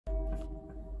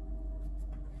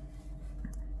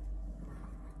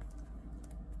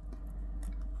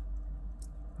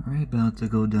Alright, about to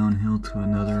go downhill to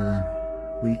another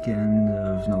weekend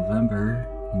of November,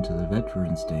 into the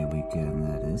Veterans Day weekend,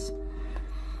 that is.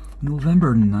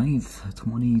 November 9th,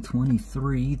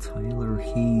 2023, Tyler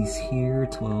Hayes here,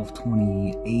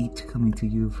 12:28, coming to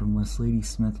you from West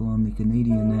Ladysmith along the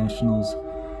Canadian Nationals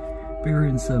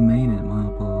Barren Sub-Main at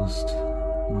milepost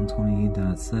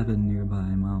 128.7,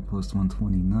 nearby milepost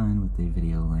 129, with a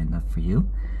video lined up for you.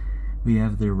 We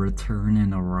have the return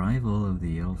and arrival of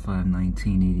the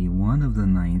L519 of the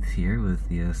 9th here with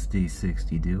the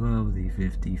SD60 Duo, the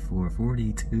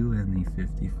 5442 and the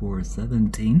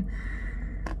 5417.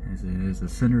 As it is a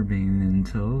center beam in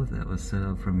tow that was set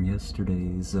up from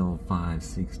yesterday's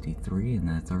L563, and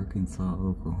that's Arkansas,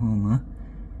 Oklahoma.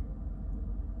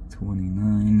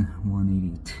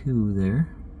 29,182 there.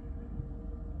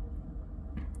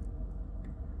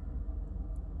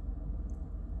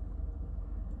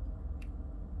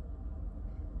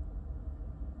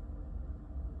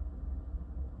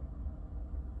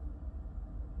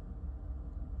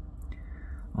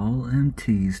 All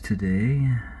empties today.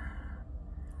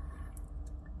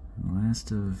 The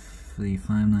last of the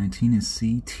 519 is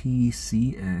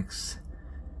CTCX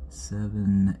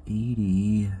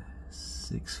 780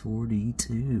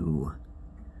 642.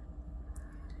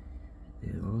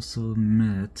 It also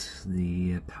met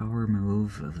the power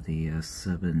move of the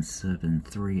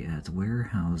 773 at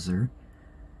Weyerhaeuser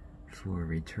for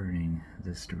returning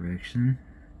this direction.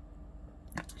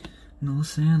 No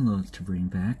sand loads to bring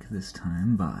back this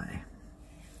time by.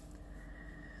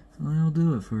 So that'll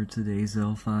do it for today's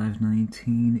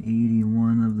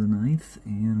L519 of the 9th,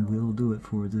 and we'll do it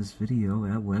for this video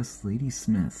at West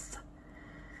Ladysmith.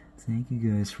 Thank you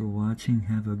guys for watching.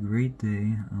 Have a great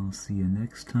day. I'll see you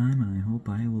next time, and I hope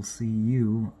I will see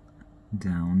you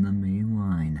down the main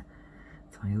line.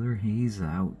 Tyler Hayes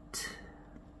out.